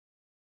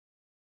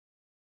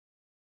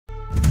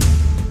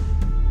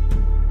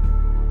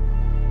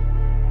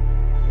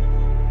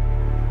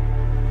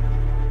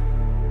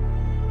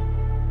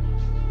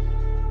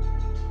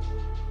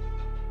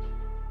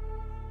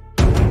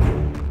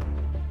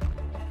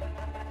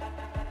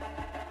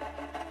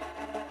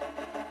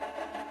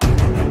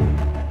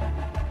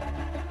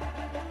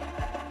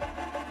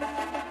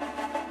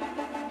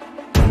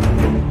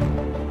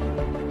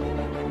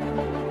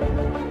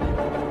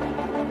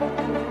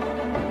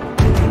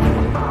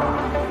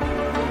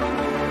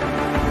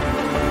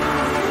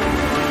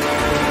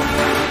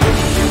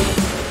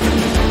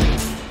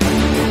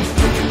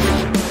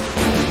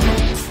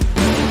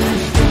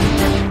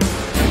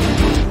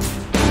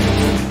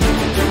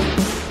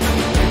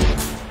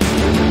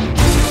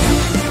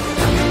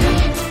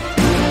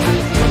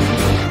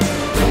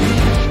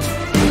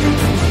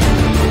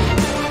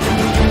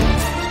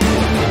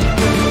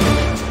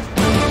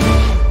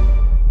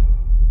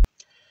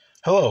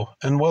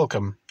and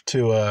welcome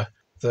to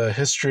the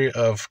history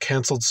of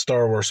canceled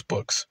Star Wars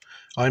books.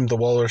 I'm the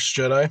Walrus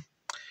Jedi,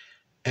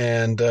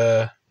 and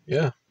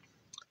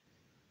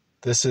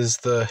this is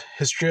the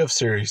history of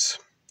series.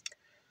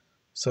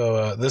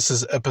 So this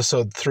is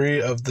episode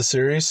 3 of the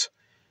series,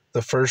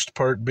 the first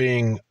part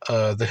being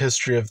the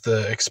history of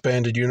the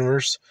expanded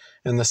universe,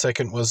 and the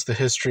second was the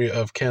history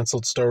of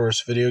canceled Star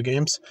Wars video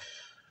games.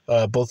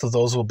 Both of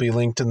those will be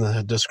linked in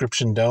the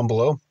description down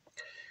below.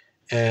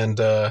 And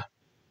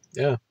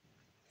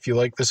if you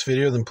like this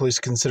video, then please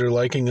consider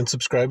liking and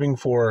subscribing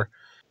for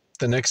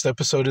the next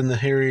episode in the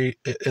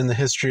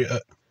history.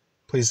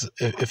 Please,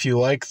 if you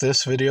like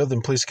this video,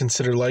 then please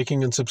consider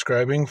liking and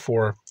subscribing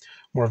for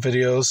more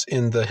videos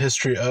in the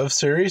history of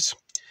series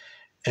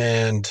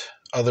and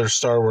other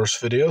Star Wars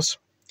videos.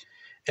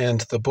 And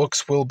the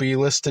books will be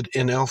listed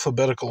in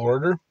alphabetical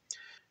order.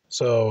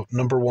 So,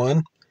 number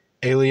 1,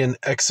 Alien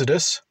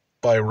Exodus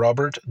by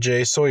Robert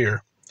J.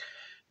 Sawyer.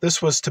 This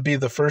was to be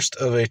the first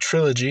of a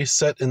trilogy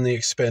set in the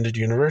expanded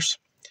universe.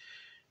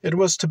 It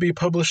was to be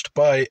published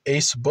by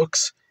Ace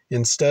Books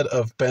instead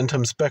of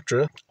Bantam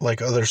Spectra,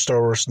 like other Star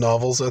Wars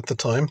novels at the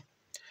time.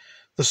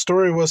 The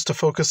story was to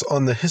focus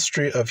on the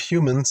history of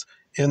humans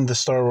in the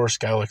Star Wars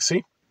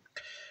galaxy.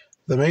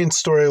 The main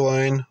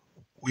storyline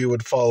we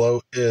would follow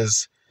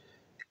is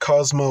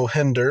Cosmo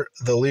Hender,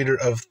 the leader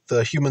of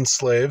the human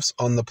slaves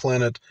on the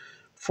planet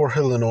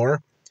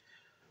Forhilinor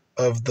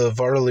of the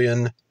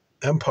Varlian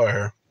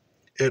Empire.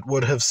 It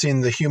would have seen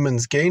the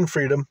humans gain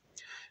freedom.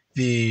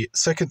 The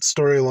second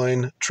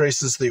storyline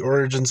traces the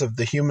origins of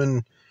the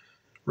human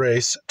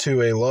race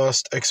to a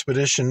lost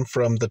expedition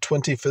from the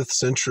 25th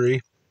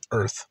century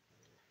Earth.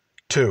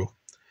 2.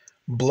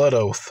 Blood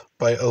Oath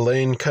by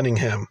Elaine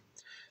Cunningham.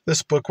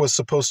 This book was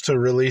supposed to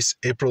release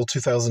April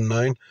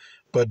 2009,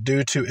 but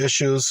due to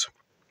issues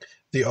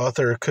the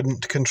author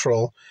couldn't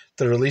control,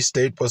 the release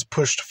date was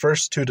pushed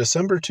first to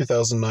December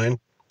 2009,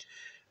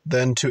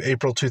 then to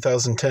April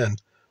 2010.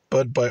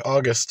 But by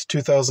August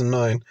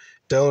 2009,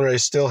 Del Rey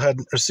still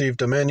hadn't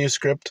received a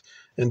manuscript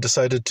and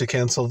decided to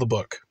cancel the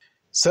book.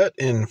 Set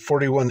in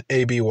 41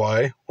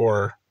 ABY,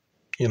 or,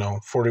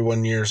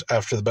 41 years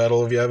after the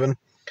Battle of Yavin,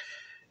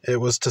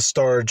 it was to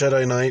star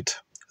Jedi Knight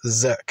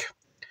Zek,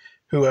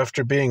 who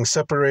after being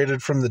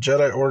separated from the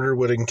Jedi Order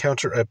would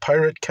encounter a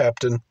pirate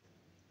captain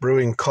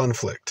brewing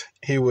conflict.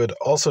 He would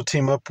also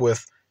team up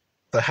with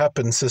the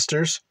Happen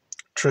sisters,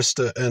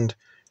 Trista and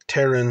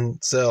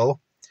Taryn Zell,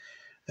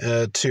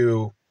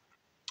 to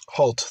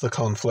halt the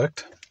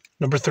conflict.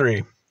 Number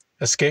 3,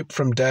 Escape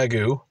from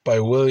Dagu by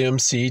William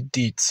C.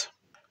 Dietz.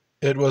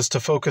 It was to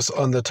focus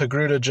on the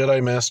Togruta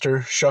Jedi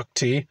Master,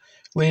 Shakti,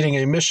 leading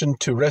a mission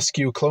to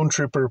rescue clone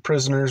trooper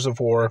prisoners of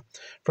war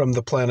from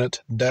the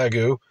planet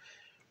Dagu,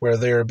 where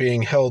they are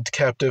being held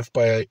captive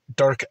by a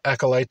dark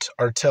acolyte,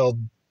 Artel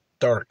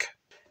Dark.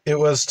 It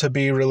was to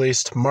be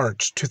released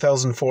March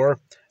 2004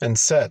 and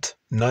set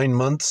 9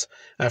 months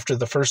after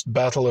the first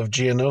Battle of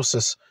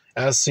Geonosis,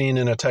 as seen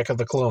in Attack of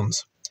the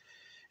Clones.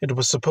 It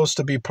was supposed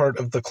to be part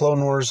of the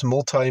Clone Wars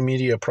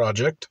multimedia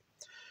project.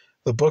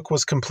 The book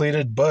was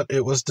completed, but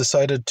it was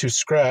decided to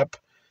scrap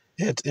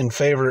it in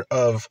favor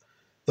of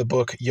the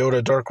book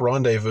Yoda Dark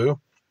Rendezvous,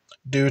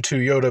 due to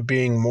Yoda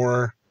being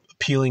more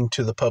appealing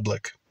to the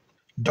public.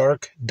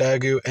 Dark,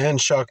 Dagu, and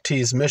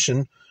Shakti's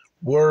mission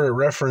were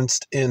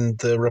referenced in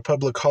the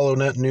Republic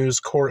HoloNet News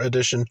Core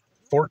Edition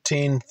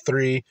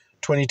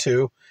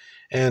 14.3.22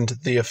 and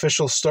the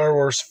official Star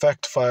Wars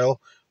Fact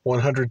File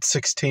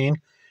 116,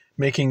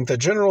 making the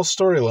general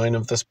storyline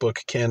of this book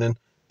canon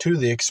to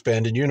the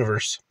expanded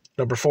universe.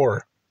 Number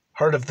 4,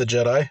 Heart of the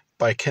Jedi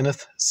by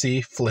Kenneth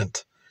C.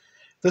 Flint.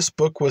 This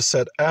book was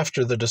set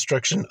after the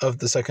destruction of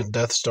the second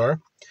Death Star.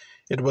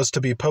 It was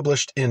to be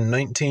published in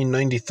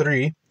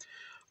 1993,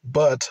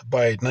 but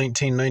by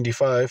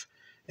 1995,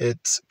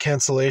 its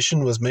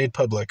cancellation was made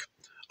public.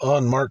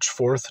 On March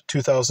 4th,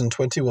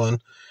 2021,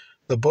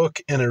 the book,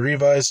 in a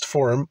revised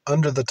form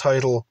under the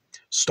title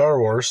Star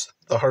Wars,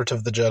 The Heart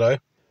of the Jedi,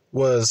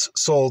 was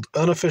sold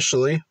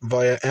unofficially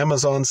via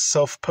Amazon's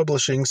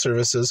self-publishing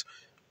services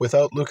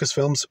without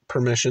Lucasfilm's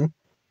permission.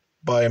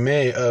 By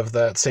May of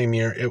that same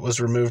year, it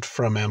was removed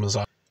from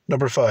Amazon.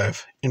 Number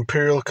 5,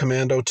 Imperial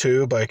Commando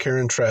 2 by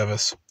Karen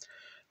Travis.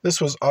 This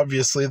was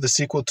obviously the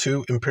sequel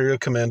to Imperial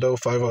Commando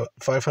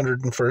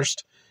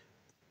 501st,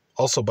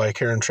 also by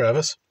Karen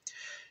Travis.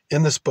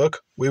 In this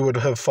book, we would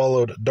have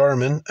followed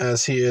Darman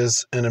as he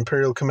is an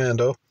Imperial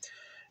Commando,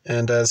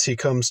 and as he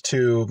comes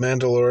to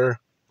Mandalore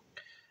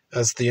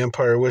as the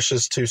Empire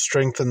wishes to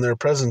strengthen their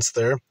presence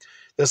there.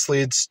 This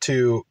leads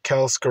to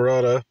Cal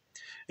Skirata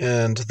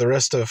and the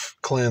rest of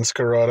Clan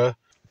Skirata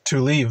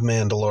to leave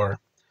Mandalore.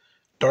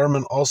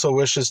 Darman also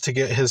wishes to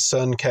get his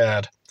son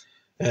Cad,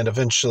 and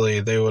eventually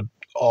they would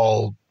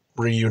all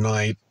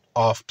reunite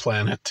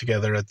off-planet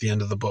together at the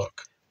end of the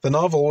book. The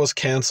novel was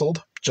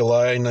cancelled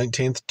July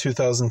 19th,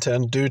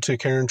 2010, due to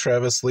Karen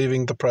Travis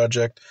leaving the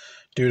project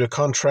due to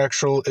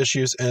contractual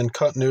issues and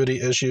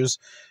continuity issues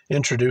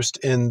introduced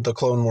in the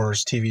Clone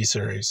Wars TV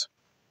series.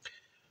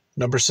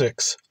 Number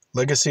 6,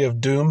 Legacy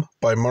of Doom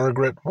by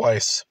Margaret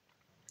Weiss.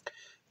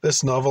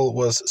 This novel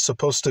was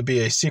supposed to be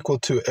a sequel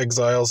to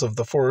Exiles of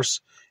the Force,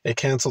 a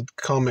cancelled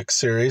comic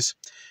series,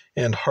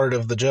 and Heart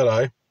of the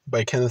Jedi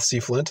by Kenneth C.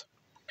 Flint.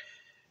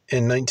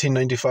 In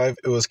 1995,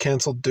 it was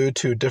cancelled due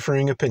to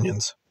differing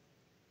opinions.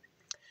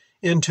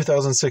 In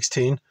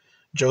 2016,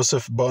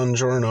 Joseph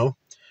Bongiorno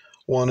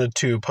wanted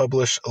to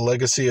publish A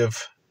Legacy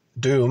of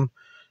Doom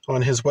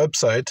on his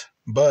website,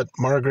 but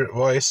Margaret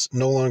Weiss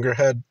no longer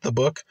had the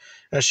book,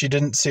 as she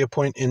didn't see a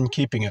point in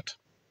keeping it.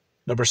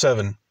 Number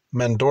 7.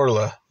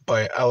 Mandorla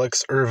by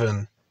Alex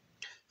Irvin.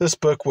 This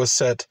book was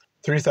set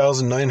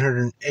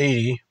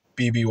 3,980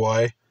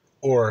 BBY,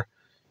 or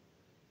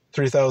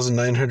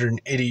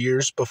 3,980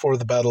 years before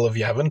the Battle of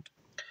Yavin.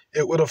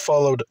 It would have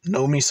followed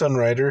Nomi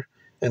Sunrider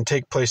and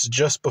take place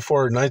just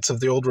before Knights of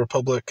the Old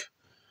Republic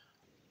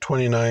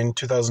 29,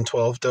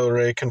 2012. Del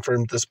Rey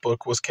confirmed this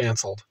book was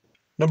cancelled.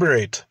 Number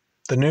 8.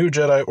 The New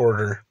Jedi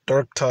Order,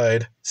 Dark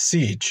Tide,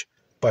 Siege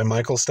by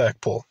Michael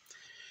Stackpole.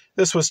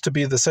 This was to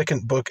be the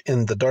second book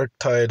in the Dark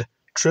Tide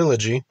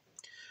trilogy,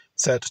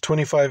 set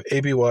 25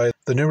 ABY,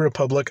 the New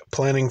Republic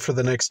planning for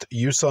the next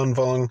Yuuzhan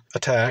Vong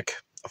attack,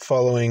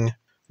 following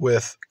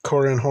with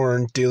Corran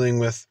Horn dealing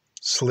with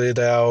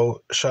Slidao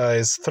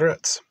Shai's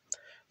threats.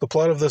 The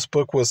plot of this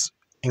book was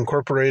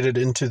incorporated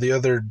into the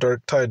other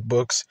Dark Tide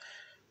books,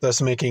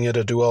 thus making it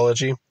a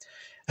duology,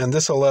 and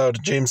this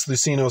allowed James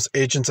Luceno's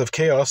Agents of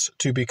Chaos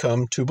to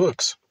become 2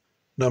 books.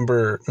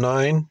 Number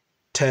 9,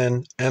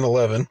 10, and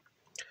 11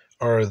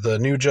 are The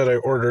New Jedi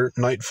Order,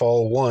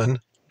 Nightfall 1,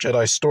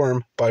 Jedi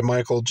Storm by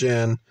Michael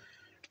Jan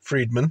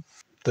Friedman,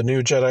 The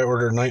New Jedi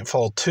Order,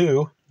 Nightfall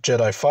 2,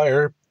 Jedi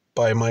Fire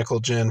by Michael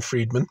Jan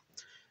Friedman,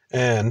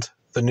 and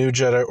The New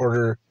Jedi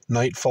Order,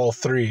 Nightfall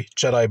 3,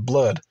 Jedi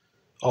Blood,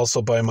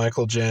 also by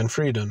Michael Jan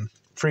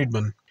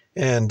Friedman.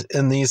 And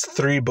in these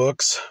 3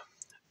 books,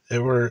 it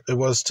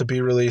was to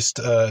be released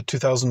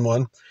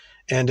 2001,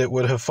 and it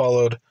would have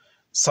followed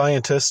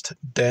scientist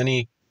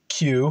Danny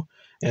Q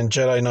and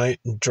Jedi Knight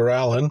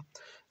Duralin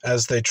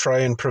as they try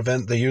and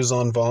prevent the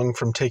Yuuzhan Vong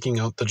from taking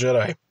out the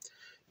Jedi.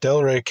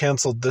 Del Rey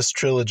cancelled this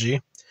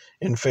trilogy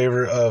in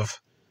favor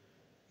of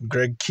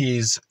Greg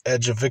Key's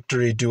Edge of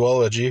Victory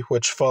duology,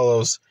 which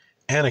follows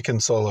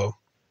Anakin Solo.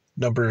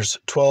 Numbers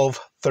 12,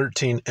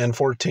 13, and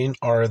 14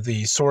 are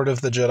the Sword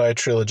of the Jedi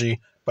trilogy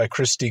by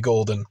Christy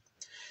Golden.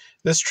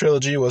 This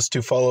trilogy was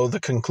to follow the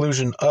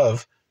conclusion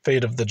of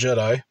Fate of the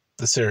Jedi,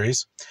 the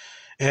series,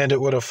 and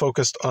it would have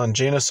focused on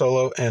Jaina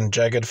Solo and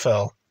Jagged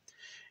Fell.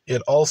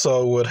 It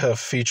also would have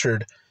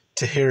featured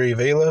Tahiri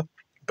Vela,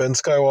 Ben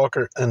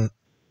Skywalker, and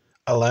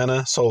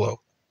Alana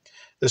Solo.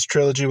 This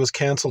trilogy was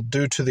cancelled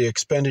due to the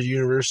expanded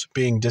universe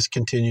being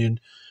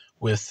discontinued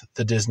with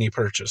the Disney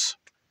purchase.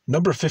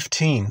 Number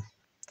 15,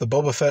 the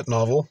Boba Fett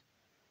novel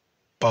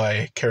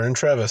by Karen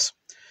Travis.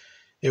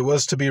 It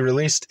was to be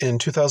released in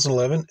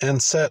 2011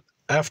 and set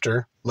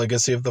after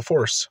Legacy of the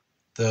Force,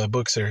 the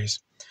book series.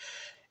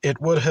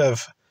 It would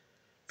have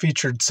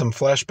featured some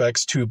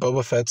flashbacks to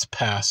Boba Fett's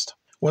past.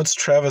 Once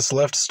Travis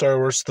left Star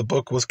Wars, the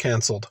book was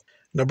cancelled.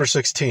 Number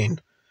 16,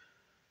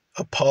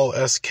 a Paul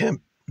S.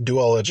 Kemp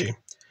duology.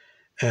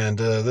 And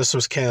this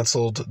was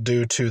cancelled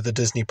due to the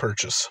Disney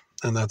purchase.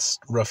 And that's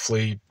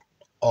roughly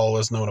all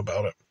is known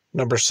about it.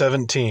 Number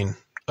 17,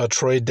 a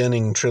Troy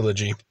Denning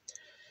trilogy.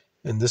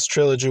 And this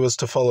trilogy was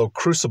to follow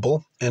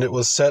Crucible, and it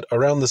was set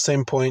around the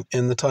same point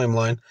in the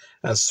timeline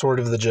as Sword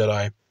of the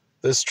Jedi.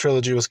 This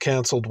trilogy was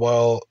cancelled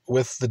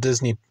with the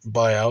Disney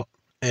buyout.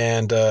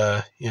 And,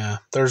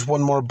 there's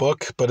one more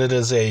book, but it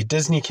is a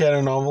Disney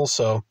canon novel,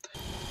 so...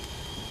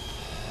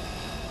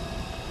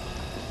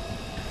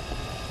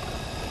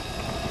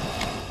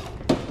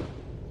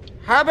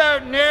 How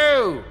about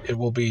new? It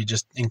will be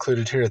just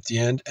included here at the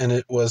end, and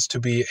it was to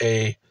be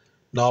a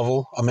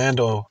novel, a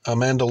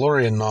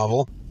Mandalorian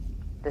novel.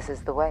 This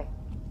is the way.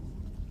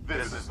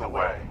 This is the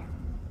way.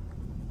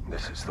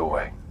 This is the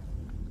way.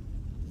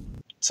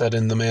 Set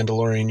in the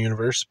Mandalorian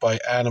universe by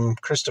Adam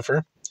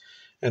Christopher,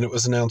 and it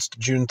was announced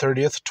June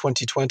 30th,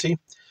 2020,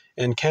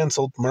 and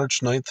cancelled March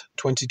 9th,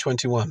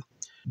 2021,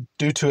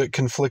 due to it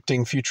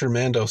conflicting future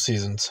Mando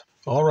seasons.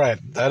 All right,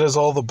 that is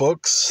all the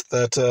books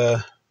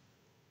that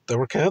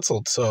were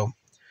cancelled. So,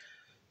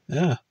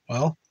 yeah,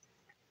 well,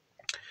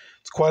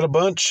 it's quite a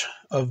bunch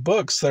of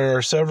books. There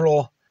are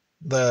several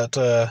that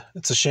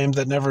it's a shame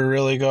that never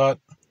really got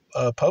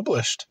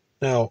published.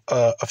 Now,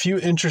 a few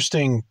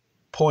interesting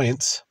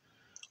points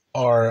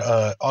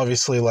are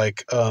obviously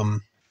like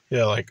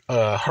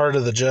Heart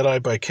of the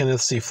Jedi by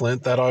Kenneth C.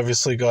 Flint. That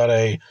obviously got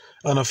a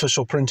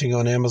unofficial printing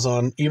on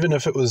Amazon, even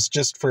if it was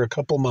just for a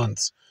couple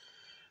months.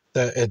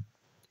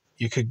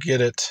 You could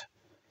get it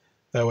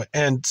that way.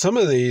 And some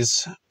of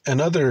these and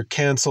other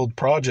canceled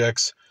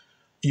projects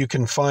you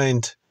can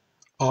find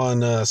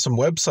on some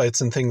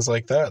websites and things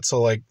like that. So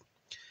like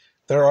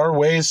there are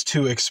ways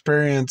to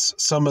experience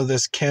some of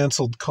this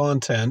canceled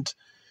content.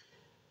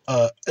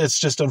 It's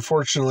just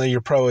unfortunately you're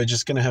probably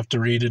just going to have to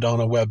read it on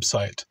a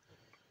website.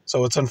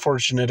 So it's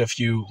unfortunate if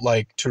you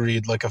like to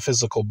read like a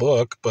physical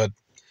book, but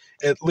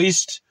at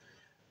least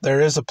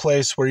there is a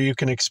place where you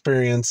can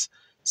experience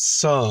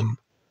some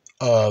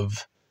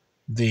of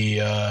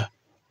the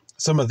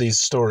some of these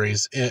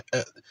stories. And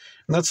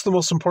that's the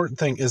most important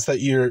thing, is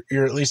that you're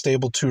at least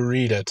able to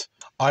read it.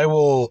 I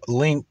will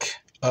link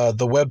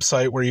the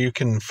website where you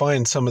can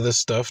find some of this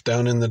stuff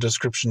down in the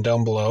description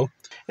down below.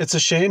 It's a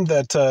shame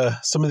that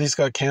some of these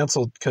got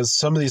canceled, because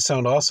some of these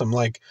sound awesome.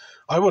 Like,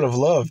 I would have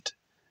loved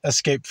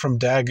Escape from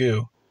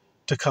Dagu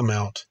to come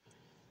out.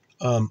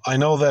 I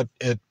know that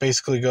it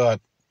basically got,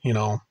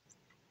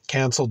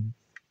 canceled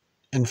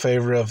in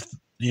favor of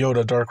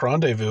Yoda Dark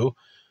Rendezvous,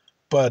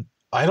 but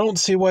I don't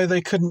see why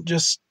they couldn't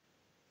just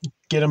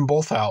get them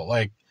both out.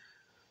 Like,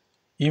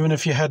 even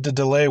if you had to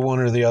delay one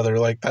or the other,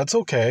 like, that's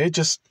okay.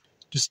 Just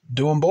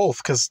do them both,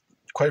 because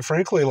quite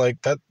frankly,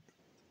 like, that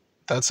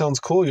sounds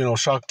cool.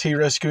 Shaak-Ti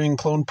rescuing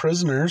clone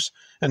prisoners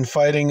and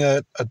fighting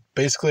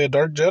basically a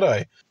Dark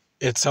Jedi.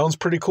 It sounds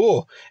pretty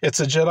cool. It's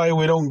a Jedi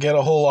we don't get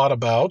a whole lot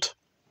about.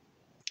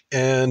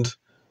 And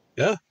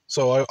yeah,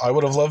 so I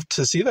would have loved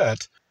to see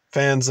that.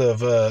 Fans of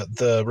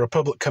the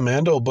Republic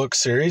Commando book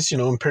series,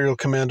 Imperial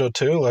Commando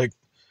 2, like,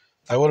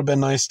 that would have been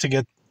nice to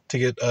get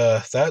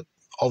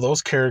all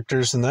those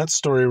characters and that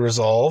story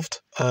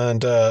resolved.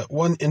 And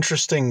one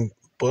interesting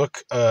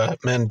book,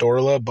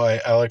 Mandorla by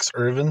Alex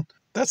Irvin.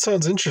 That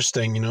sounds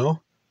interesting,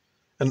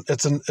 and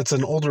it's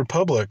an Old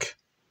Republic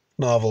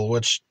novel,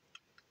 which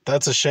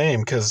that's a shame,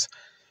 because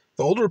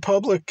the Old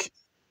Republic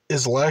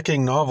is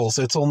lacking novels.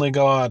 It's only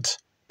got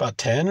about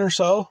 10 or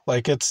so.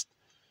 Like, it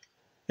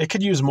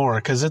could use more,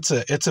 because it's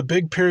a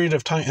big period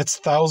of time. It's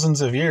thousands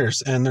of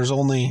years, and there's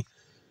only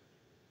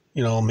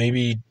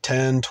maybe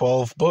 10,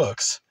 12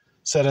 books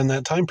set in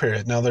that time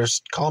period. Now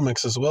there's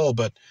comics as well,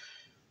 but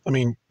I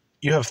mean,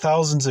 you have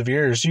thousands of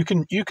years. You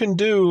can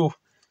do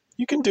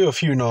a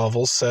few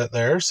novels set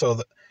there,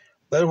 so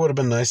that would have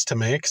been nice to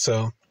make.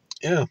 So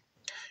yeah,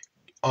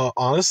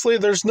 honestly,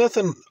 there's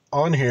nothing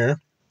on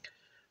here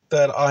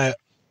that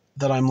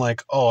I'm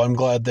like, oh, I'm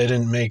glad they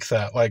didn't make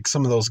that. Like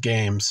some of those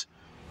games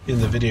in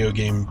the video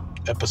game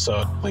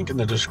episode, link in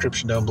the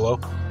description down below.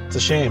 It's a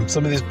shame.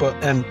 Some of these,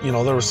 and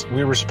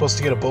we were supposed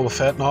to get a Boba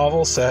Fett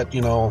novel set,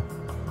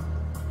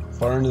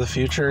 far into the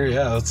future.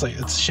 Yeah, it's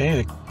a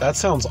shame. That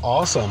sounds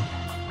awesome.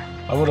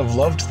 I would have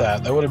loved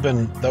that. That would have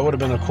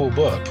been a cool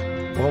book.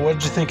 Well, what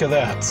did you think of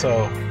that?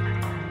 So,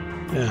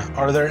 yeah.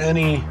 Are there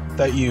any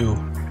that you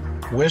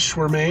wish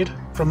were made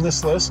from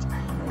this list?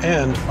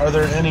 And are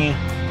there any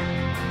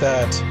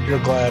that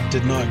you're glad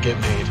did not get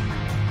made?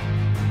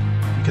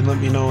 You can let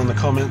me know in the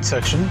comment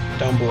section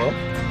down below.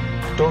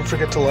 Don't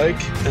forget to like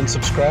and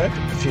subscribe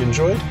if you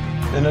enjoyed.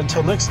 And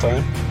until next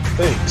time,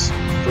 thanks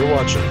for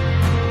watching.